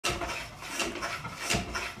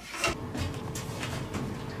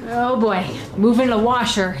Oh boy, moving the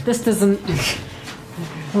washer. This doesn't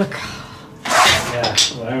look. Yeah,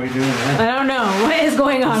 why are we doing that? I don't know. What is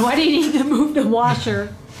going on? Why do you need to move the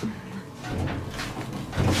washer?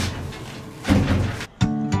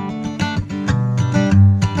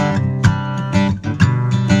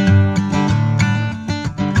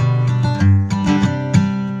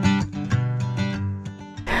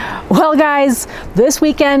 Well guys, this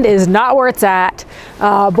weekend is not where it's at.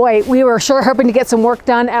 Boy, we were sure hoping to get some work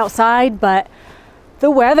done outside, but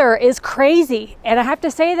the weather is crazy. And I have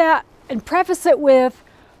to say that and preface it with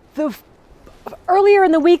earlier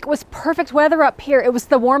in the week was perfect weather up here. It was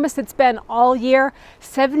the warmest it's been all year,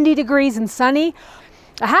 70 degrees and sunny.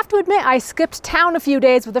 I have to admit, I skipped town a few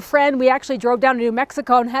days with a friend. We actually drove down to New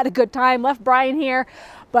Mexico and had a good time, left Brian here,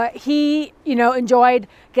 but he, enjoyed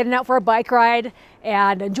getting out for a bike ride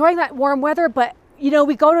and enjoying that warm weather. But,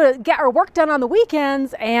 we go to get our work done on the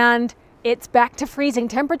weekends and it's back to freezing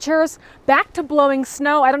temperatures, back to blowing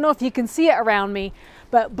snow. I don't know if you can see it around me,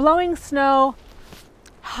 but blowing snow,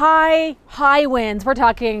 high winds. We're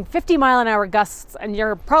talking 50-mile-an-hour gusts, and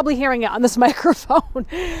you're probably hearing it on this microphone,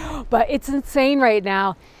 but it's insane right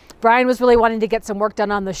now. Brian was really wanting to get some work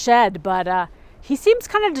done on the shed, but he seems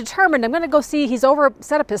kind of determined. I'm going to go see, he's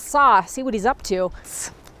set up his saw, see what he's up to.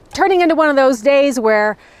 It's turning into one of those days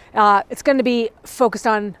where it's going to be focused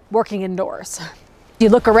on working indoors. You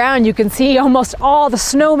look around, you can see almost all the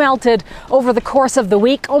snow melted over the course of the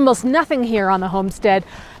week. Almost nothing here on the homestead.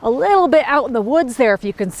 A little bit out in the woods there if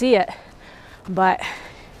you can see it. But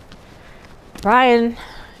Brian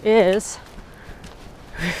is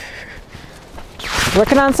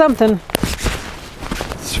working on something.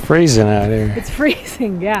 It's freezing out here. It's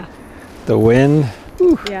freezing, yeah. The wind.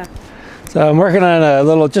 Whew. Yeah. So I'm working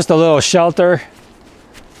on just a little shelter,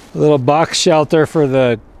 a little box shelter for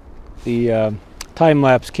the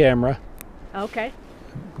time-lapse camera. Okay.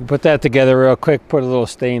 Put that together real quick, put a little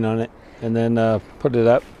stain on it, and then put it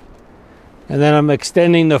up. And then I'm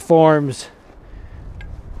extending the forms.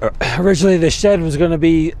 Originally the shed was going to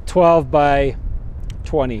be 12 by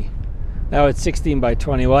 20. Now it's 16 by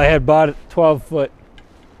 20. Well, I had bought 12-foot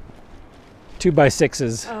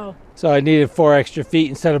 2x6s. Oh. So I needed 4 extra feet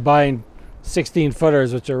instead of buying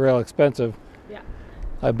 16-footers, which are real expensive. Yeah.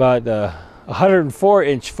 I bought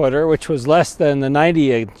 104-inch footer, which was less than the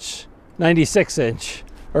 96-inch,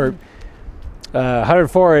 or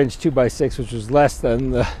 104-inch 2x6, which was less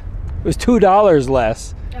than it was $2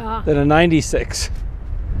 less than a 96,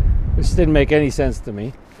 which didn't make any sense to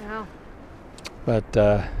me. Wow. But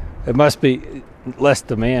it must be less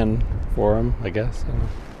demand for them, I guess.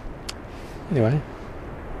 Anyway,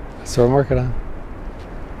 that's what I'm working on.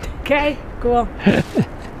 Okay, cool.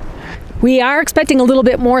 We are expecting a little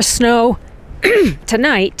bit more snow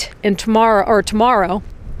tonight and tomorrow,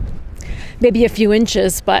 maybe a few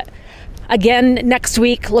inches, but again, next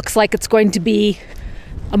week looks like it's going to be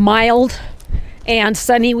a mild and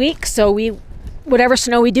sunny week. So whatever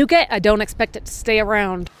snow we do get, I don't expect it to stay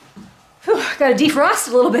around. Whew, got to defrost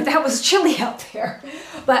a little bit. That was chilly out there.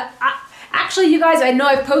 But actually, you guys, I know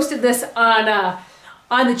I've posted this on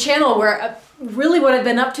the channel where really what I've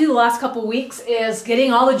been up to the last couple weeks is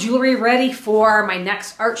getting all the jewelry ready for my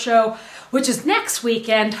next art show, which is next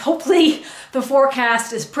weekend. Hopefully the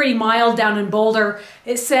forecast is pretty mild down in Boulder.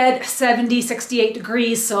 It said 70, 68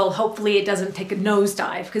 degrees, so hopefully it doesn't take a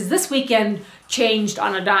nosedive, because this weekend changed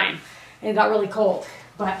on a dime and it got really cold.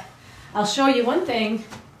 But I'll show you one thing.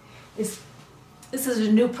 This is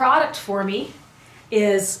a new product for me,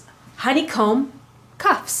 is honeycomb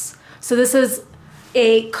cuffs. So this is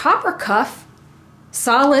a copper cuff,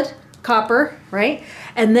 solid copper, right?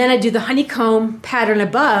 And then I do the honeycomb pattern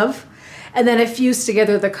above, and then I fuse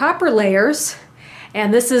together the copper layers,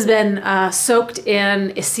 and this has been soaked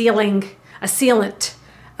in a sealant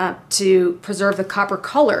to preserve the copper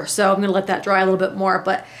color. So I'm gonna let that dry a little bit more,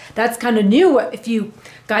 but that's kind of new. If you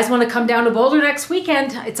guys wanna come down to Boulder next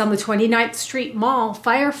weekend, it's on the 29th Street Mall,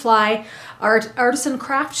 Firefly Artisan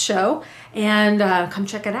Craft Show, and come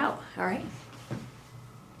check it out, all right?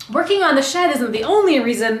 Working on the shed isn't the only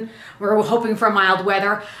reason we're hoping for mild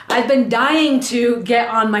weather. I've been dying to get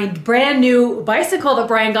on my brand new bicycle that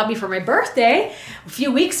Brian got me for my birthday a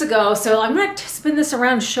few weeks ago. So I'm gonna spin this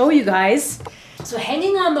around and show you guys. So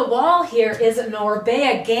hanging on the wall here is an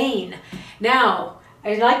Orbea Gain. Now,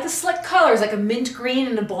 I like the slick colors, like a mint green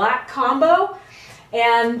and a black combo.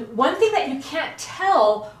 And one thing that you can't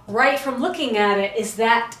tell right from looking at it is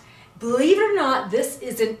that, believe it or not, this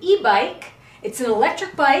is an e-bike. It's an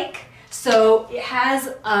electric bike, so it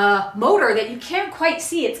has a motor that you can't quite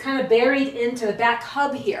see. It's kind of buried into the back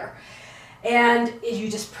hub here. and you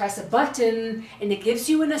just press a button and it gives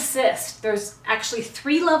you an assist. There's actually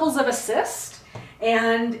 3 levels of assist,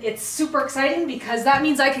 and it's super exciting because that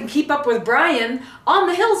means I can keep up with Brian on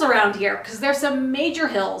the hills around here, because there's some major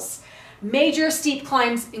hills, major steep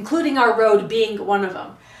climbs, including our road being one of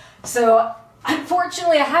them. So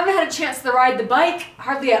unfortunately, I haven't had a chance to ride the bike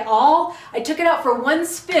hardly at all. I took it out for 1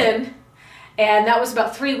 spin, and that was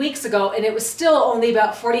about 3 weeks ago, and it was still only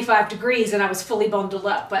about 45 degrees and I was fully bundled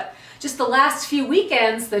up. But just the last few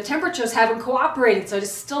weekends, the temperatures haven't cooperated, so I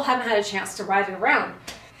just still haven't had a chance to ride it around.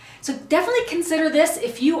 So definitely consider this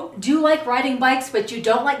if you do like riding bikes, but you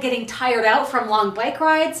don't like getting tired out from long bike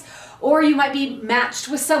rides, or you might be matched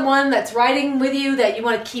with someone that's riding with you that you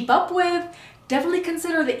want to keep up with. Definitely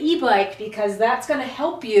consider the e-bike, because that's going to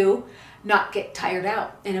help you not get tired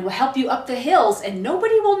out, and it will help you up the hills, and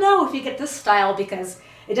nobody will know if you get this style because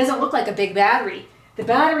it doesn't look like a big battery. The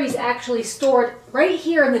battery is actually stored right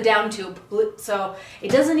here in the down tube, so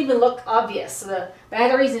it doesn't even look obvious. So the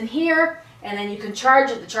battery's in here, and then you can charge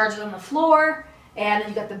it. The charge is on the floor, and then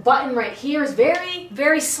you got the button right here. It's very,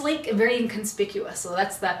 very sleek and very inconspicuous. So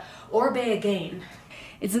that's the Orbe Again.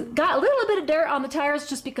 It's got a little bit of dirt on the tires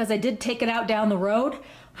just because I did take it out down the road.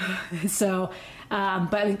 So,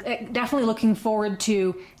 but definitely looking forward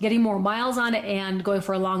to getting more miles on it and going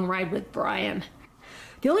for a long ride with Brian.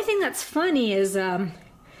 The only thing that's funny is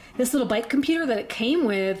this little bike computer that it came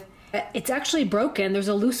with, it's actually broken. There's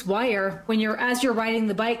a loose wire. As you're riding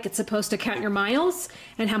the bike, it's supposed to count your miles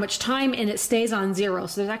and how much time, and it stays on 0.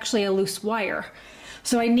 So there's actually a loose wire.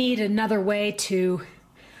 So I need another way to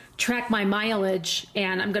track my mileage,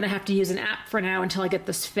 and I'm gonna have to use an app for now until I get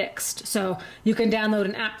this fixed. So you can download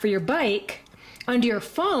an app for your bike onto your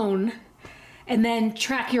phone and then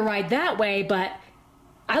track your ride that way. But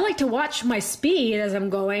I like to watch my speed as I'm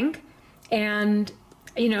going, and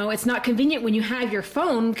you know, it's not convenient when you have your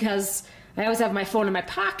phone, because I always have my phone in my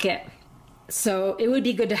pocket. So it would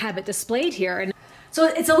be good to have it displayed here. And so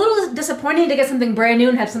it's a little disappointing to get something brand new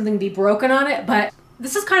and have something be broken on it, but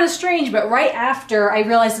this is kind of strange. But right after I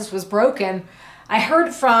realized this was broken, I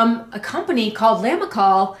heard from a company called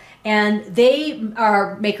Lamicall, and they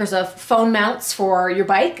are makers of phone mounts for your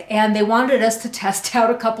bike, and they wanted us to test out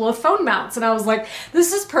a couple of phone mounts. And I was like,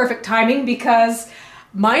 this is perfect timing, because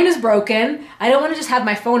mine is broken. I don't want to just have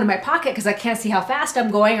my phone in my pocket because I can't see how fast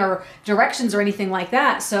I'm going or directions or anything like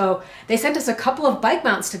that. So they sent us a couple of bike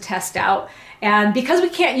mounts to test out. And because we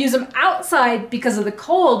can't use them outside because of the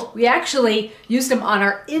cold, we actually used them on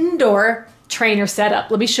our indoor trainer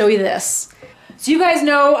setup. Let me show you this. So you guys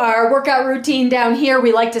know our workout routine down here.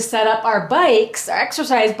 We like to set up our bikes, our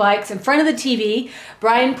exercise bikes, in front of the TV.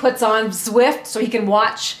 Brian puts on Zwift so he can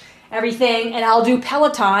watch everything, and I'll do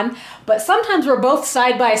Peloton. But sometimes we're both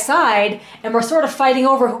side by side, and we're sort of fighting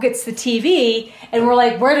over who gets the TV, and we're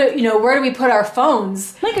like, where do we put our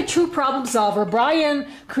phones? Like a true problem solver, Brian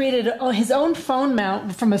created his own phone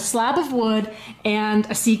mount from a slab of wood and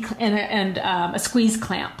a squeeze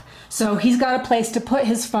clamp. So he's got a place to put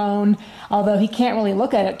his phone, although he can't really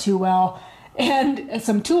look at it too well, and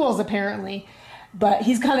some tools apparently. But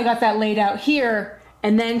he's kind of got that laid out here,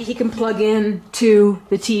 and then he can plug in to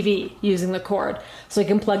the TV using the cord. So he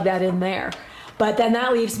can plug that in there. But then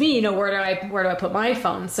that leaves me, where do I put my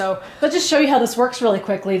phone? So let's just show you how this works really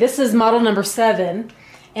quickly. This is model number 7,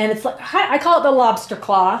 and it's like, I call it the lobster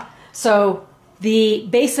claw. So the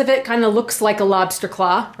base of it kind of looks like a lobster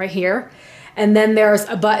claw right here. And then there's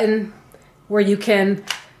a button where you can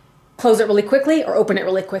close it really quickly or open it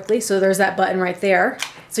really quickly. So there's that button right there.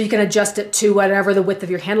 So you can adjust it to whatever the width of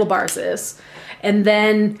your handlebars is. And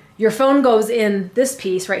then your phone goes in this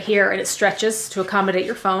piece right here, and it stretches to accommodate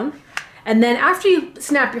your phone. And then after you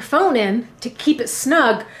snap your phone in, to keep it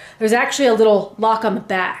snug, there's actually a little lock on the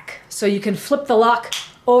back. So you can flip the lock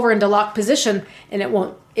over into lock position, and it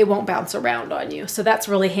won't bounce around on you. So that's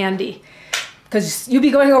really handy, because you'll be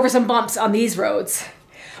going over some bumps on these roads.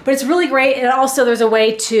 But it's really great. And also there's a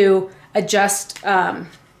way to adjust the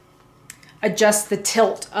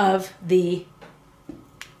tilt of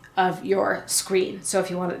your screen. So if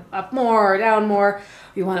you want it up more or down more,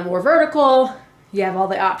 if you want it more vertical, you have all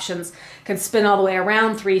the options. Can spin all the way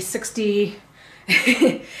around 360.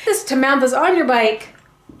 Just to mount this on your bike,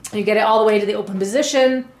 you get it all the way to the open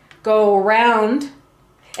position, go around.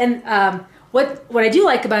 And what I do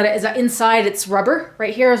like about it is that inside it's rubber.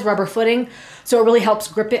 Right here is rubber footing. So it really helps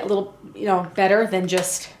grip it a little, better than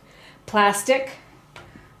just plastic.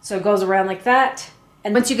 So it goes around like that.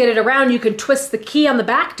 And once you get it around, you can twist the key on the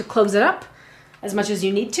back to close it up as much as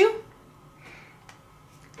you need to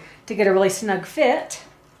get a really snug fit.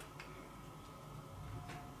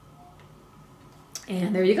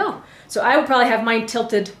 And there you go. So I would probably have mine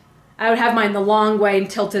tilted I would have mine the long way and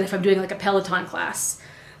tilted if I'm doing like a Peloton class.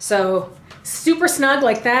 So super snug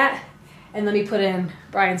like that. And let me put in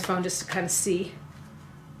Brian's phone just to kind of see.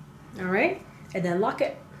 All right, and then lock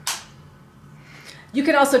it. You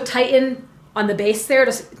can also tighten on the base there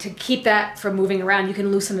to keep that from moving around. You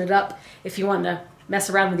can loosen it up if you want to mess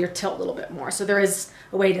around with your tilt a little bit more. So there is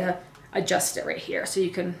a way to adjust it right here. So you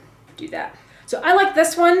can do that. So I like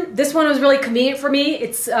this one. This one was really convenient for me.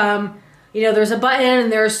 It's, you know, there's a button and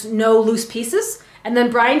there's no loose pieces. And then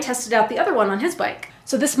Brian tested out the other one on his bike.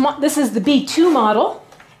 So this is the B2 model.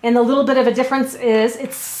 And the little bit of a difference is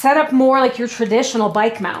it's set up more like your traditional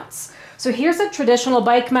bike mounts. So here's a traditional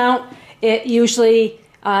bike mount. It usually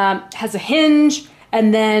has a hinge,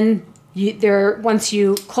 and then once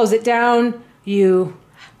you close it down, you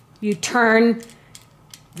turn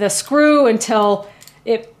the screw until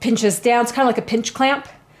it pinches down. It's kind of like a pinch clamp.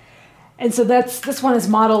 And so this one is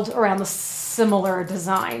modeled around the similar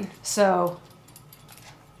design. So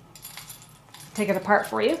take it apart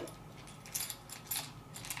for you.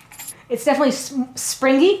 It's definitely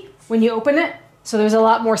springy when you open it. So there's a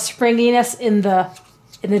lot more springiness in the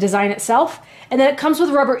design itself. And then it comes with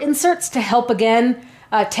rubber inserts to help, again,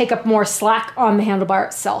 take up more slack on the handlebar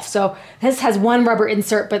itself. So this has one rubber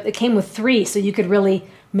insert, but it came with 3, so you could really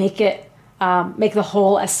make the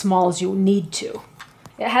hole as small as you need to.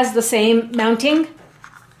 It has the same mounting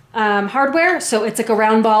hardware, so it's like a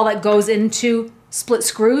round ball that goes into split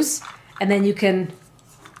screws, and then you can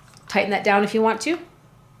tighten that down if you want to.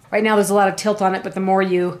 Right now there's a lot of tilt on it, but the more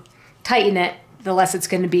you tighten it, the less it's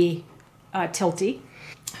going to be tilty.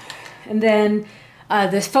 And then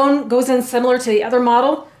this phone goes in similar to the other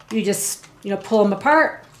model. You just, pull them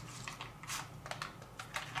apart,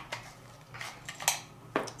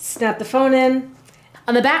 snap the phone in.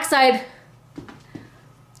 On the back side,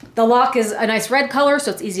 the lock is a nice red color,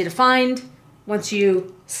 so it's easy to find. Once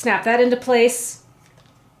you snap that into place,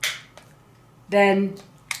 then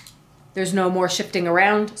there's no more shifting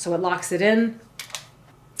around, so it locks it in.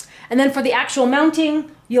 And then for the actual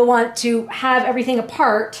mounting, you'll want to have everything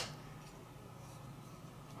apart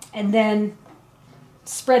and then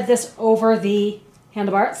spread this over the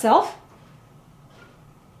handlebar itself.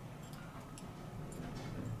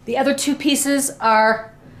 The other 2 pieces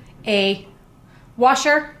are a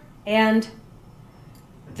washer and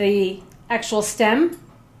the actual stem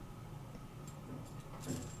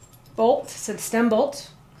bolt, so the stem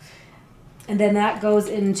bolt. And then that goes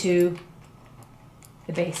into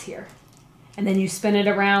the base here. And then you spin it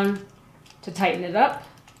around to tighten it up.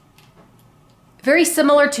 Very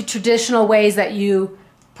similar to traditional ways that you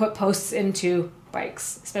put posts into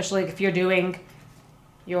bikes, especially if you're doing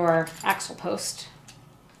your axle post.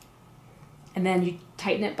 And then you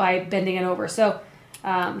tighten it by bending it over. So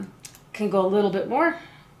can go a little bit more.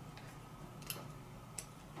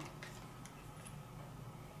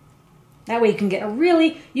 That way you can get a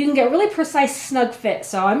really precise snug fit.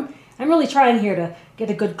 So I'm really trying here to get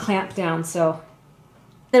a good clamp down. So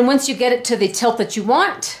then once you get it to the tilt that you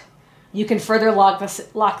want, you can further lock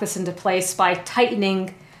this into place by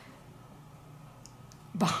tightening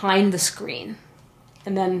behind the screen.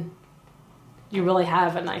 And then you really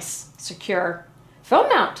have a nice, secure phone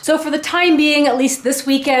mount. So for the time being, at least this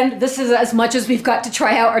weekend, this is as much as we've got to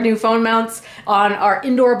try out our new phone mounts on our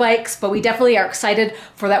indoor bikes, but we definitely are excited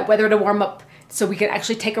for that weather to warm up so we can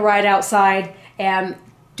actually take a ride outside and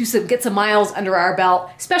get some miles under our belt,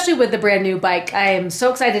 especially with the brand new bike. I am so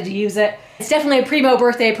excited to use it. It's definitely a primo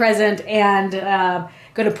birthday present, and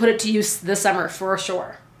going to put it to use this summer for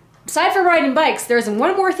sure. Aside from riding bikes, there's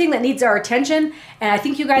one more thing that needs our attention, and I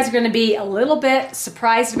think you guys are going to be a little bit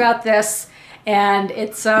surprised about this. And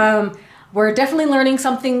it's we're definitely learning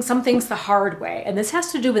some things the hard way, and this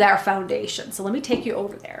has to do with our foundation. So let me take you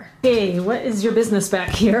over there. Hey, what is your business back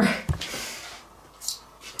here?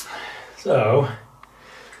 So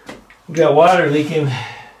we got water leaking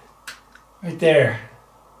right there.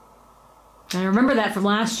 I remember that from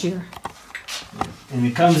last year. And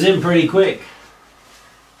it comes in pretty quick.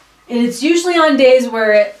 And it's usually on days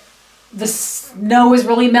where the snow is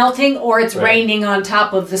really melting, or it's raining on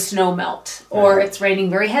top of the snow melt, or it's raining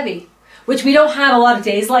very heavy, which we don't have a lot of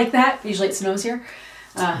days like that. Usually it snows here.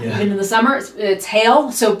 Even in the summer, it's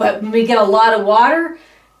hail. So, but when we get a lot of water,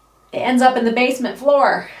 it ends up in the basement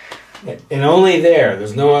floor. And only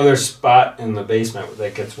there's no other spot in the basement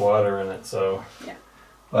that gets water in it. So, yeah.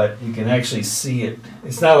 But you can actually see it.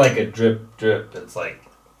 It's not like a drip drip. It's like,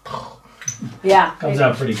 yeah, comes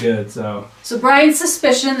out pretty good. So Brian's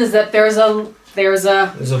suspicion is that there's a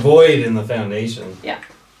void in the foundation. Yeah.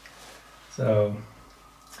 So,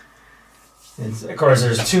 of course,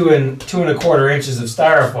 there's 2 1/4 inches of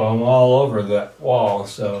styrofoam all over the wall.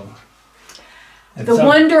 So The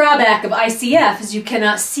one drawback of ICF is you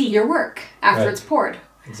cannot see your work after it's poured.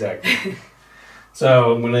 Exactly.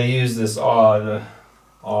 So I'm going to use this awl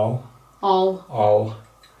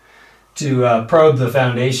to probe the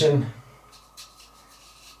foundation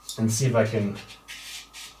and see if I can.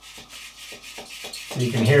 So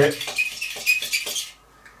you can hear it.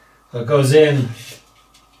 So it goes in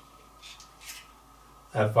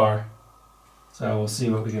that far. So we'll see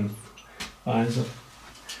what we can find. So,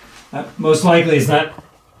 most likely it's not.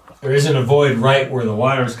 There isn't a void right where the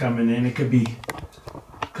water's coming in. It could be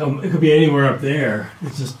anywhere up there.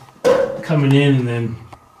 It's just coming in and then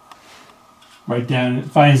right down. It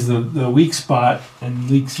finds the weak spot and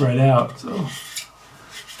leaks right out.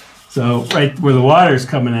 So right where the water's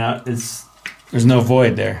coming out, there's no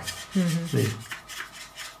void there. Mm-hmm. See?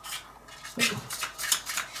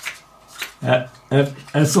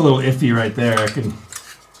 That's a little iffy right there.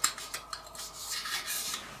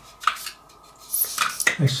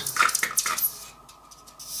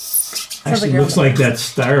 Actually looks like that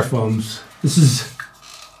styrofoam's.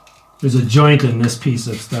 There's a joint in this piece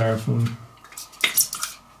of styrofoam.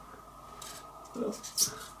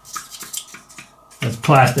 That's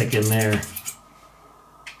plastic in there.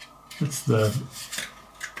 That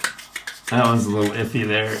one's a little iffy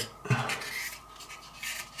there.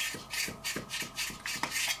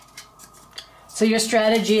 So your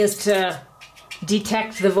strategy is to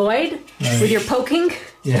detect the void with your poking?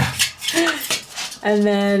 Yeah. And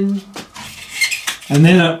then I'm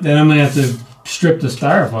gonna have to strip the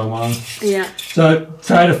styrofoam off. Yeah. So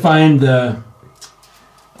try to find the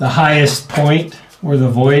highest point where the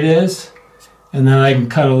void is, and then I can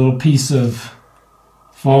cut a little piece of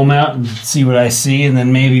foam out and see what I see, and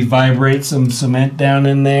then maybe vibrate some cement down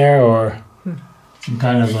in there or some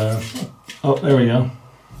kind of oh, there we go.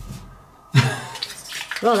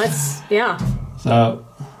 Well, that's, yeah. So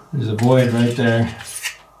there's a void right there.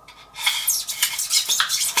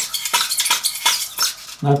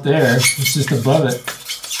 Not there, it's just above it.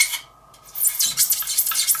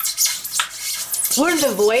 Wouldn't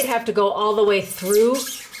the void have to go all the way through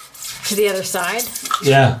to the other side?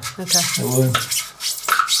 Yeah. Okay. It would.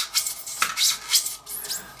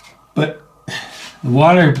 But the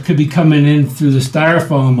water could be coming in through the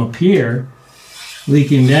styrofoam up here,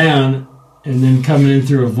 leaking down, and then coming in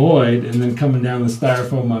through a void, and then coming down the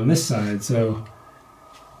styrofoam on this side. So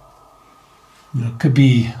it could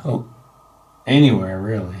be anywhere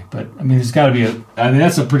really. But I mean, there's got to be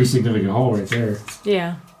that's a pretty significant hole right there.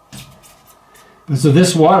 Yeah. And so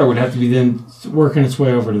this water would have to be then working its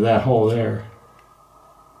way over to that hole there.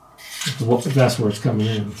 If that's where it's coming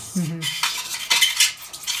in. Mm-hmm.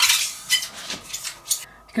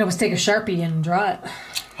 You can almost take a Sharpie and draw it.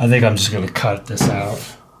 I think I'm just going to cut this out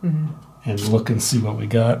and look and see what we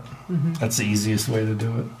got. Mm-hmm. That's the easiest way to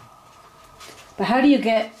do it. But how do you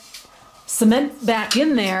get cement back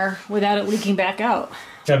in there without it leaking back out?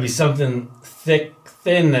 Got to be something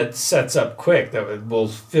thin that sets up quick, that will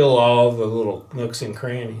fill all the little nooks and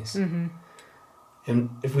crannies. Mm-hmm. And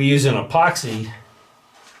if we use an epoxy,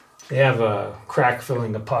 they have a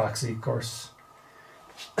crack-filling epoxy, of course.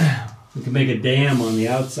 We can make a dam on the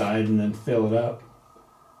outside and then fill it up.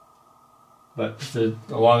 But if there's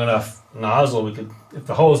a long enough nozzle, if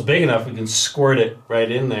the hole is big enough, we can squirt it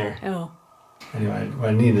right in there. Oh. Anyway, what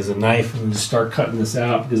I need is a knife and just start cutting this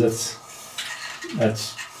out, because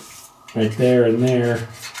that's right there and there.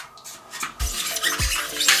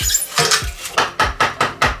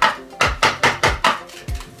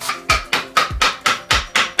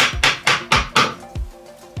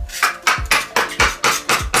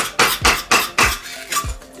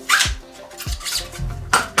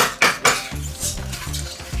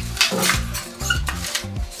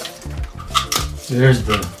 There's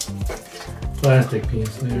the plastic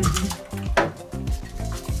piece there.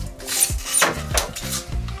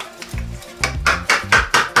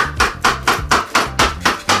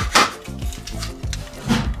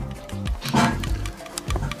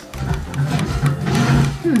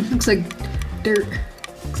 Looks like dirt.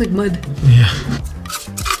 Looks like mud. Yeah.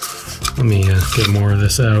 Let me get more of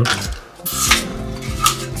this out.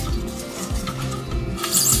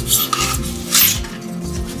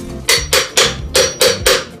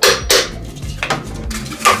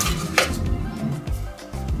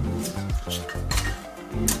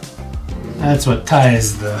 That's what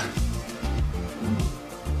ties the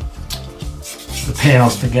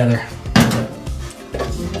panels together.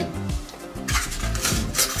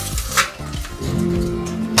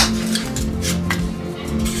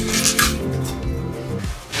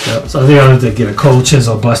 So I think I'll have to get a cold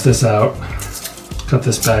chisel, bust this out, cut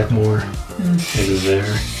this back more. Maybe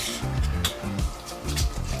there.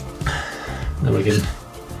 Then then we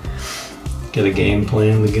can get a game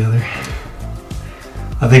plan together.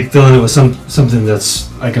 I think filling it with something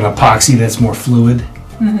that's like an epoxy that's more fluid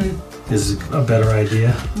is a better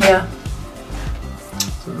idea. Yeah.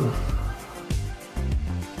 So.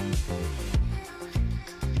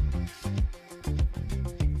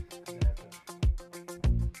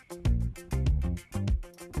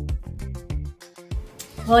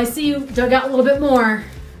 Well, I see you dug out a little bit more.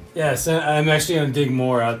 Yes, I'm actually going to dig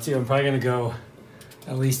more out too. I'm probably going to go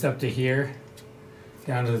at least up to here,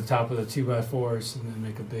 down to the top of the 2x4s, and then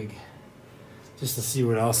make a big, just to see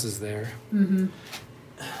what else is there.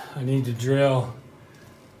 I need to drill.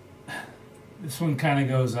 This one kind of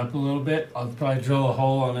goes up a little bit. I'll probably drill a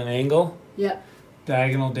hole on an angle. Yep.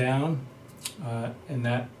 Diagonal down, and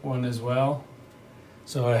that one as well.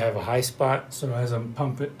 So I have a high spot. So as I'm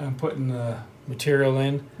putting the material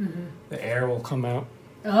in, the air will come out.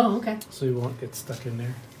 Oh, okay. So you won't get stuck in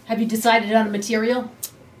there. Have you decided on a material?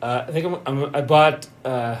 I think I bought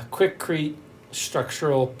Quickcrete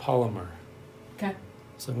structural polymer. Okay.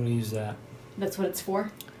 So I'm going to use that. That's what it's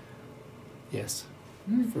for? Yes.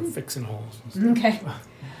 For fixing holes and stuff. Okay.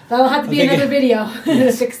 That'll have to be another video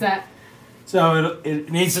to fix that. So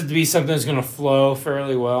it needs to be something that's going to flow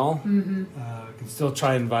fairly well. I can still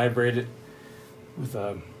try and vibrate it with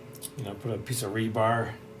put a piece of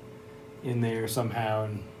rebar in there somehow,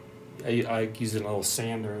 and I use a little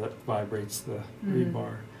sander that vibrates the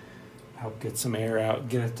rebar, help get some air out,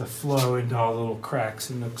 get it to flow into all the little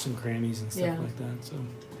cracks and nooks and crannies and stuff like that.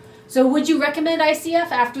 So would you recommend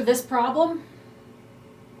ICF after this problem?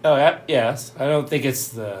 Oh, yes. I don't think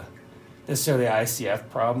it's necessarily the ICF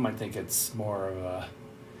problem. I think it's more of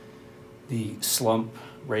the slump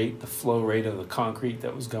rate, the flow rate of the concrete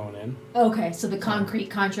that was going in. Okay, so the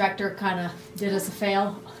concrete contractor kind of did us a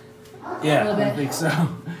fail? Yeah, a little bit. I think so.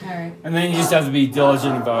 All right. And then you just have to be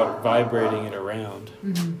diligent about vibrating it around.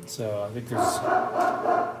 So I think there's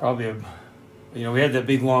probably we had that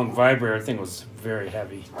big long vibrator. I think it was very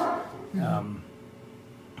heavy.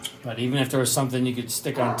 But even if there was something you could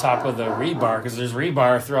stick on top of the rebar, because there's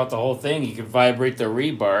rebar throughout the whole thing, you could vibrate the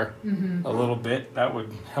rebar a little bit. That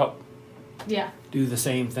would help do the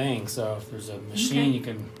same thing. So if there's a machine, you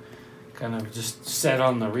can kind of just set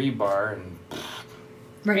on the rebar and...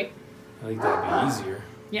 Right. I think that'd be easier.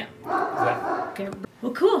 Yeah. Okay.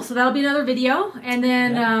 Well, cool. So that'll be another video. And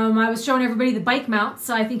then I was showing everybody the bike mount,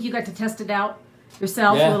 so I think you got to test it out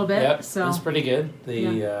yourself a little bit. Yeah, so it's pretty good.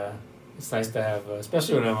 It's nice to have,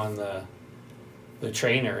 especially when I'm on the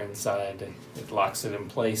trainer inside. It locks it in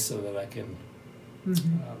place so that I can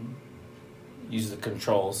use the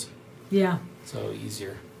controls. Yeah. So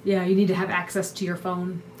easier. Yeah, you need to have access to your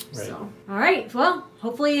phone. Right. So, all right. Well,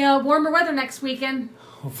 hopefully warmer weather next weekend.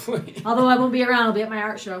 Hopefully. Although I won't be around, I'll be at my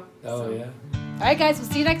art show. Oh, so. yeah. All right, guys. We'll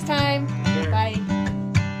see you next time. Sure. Bye.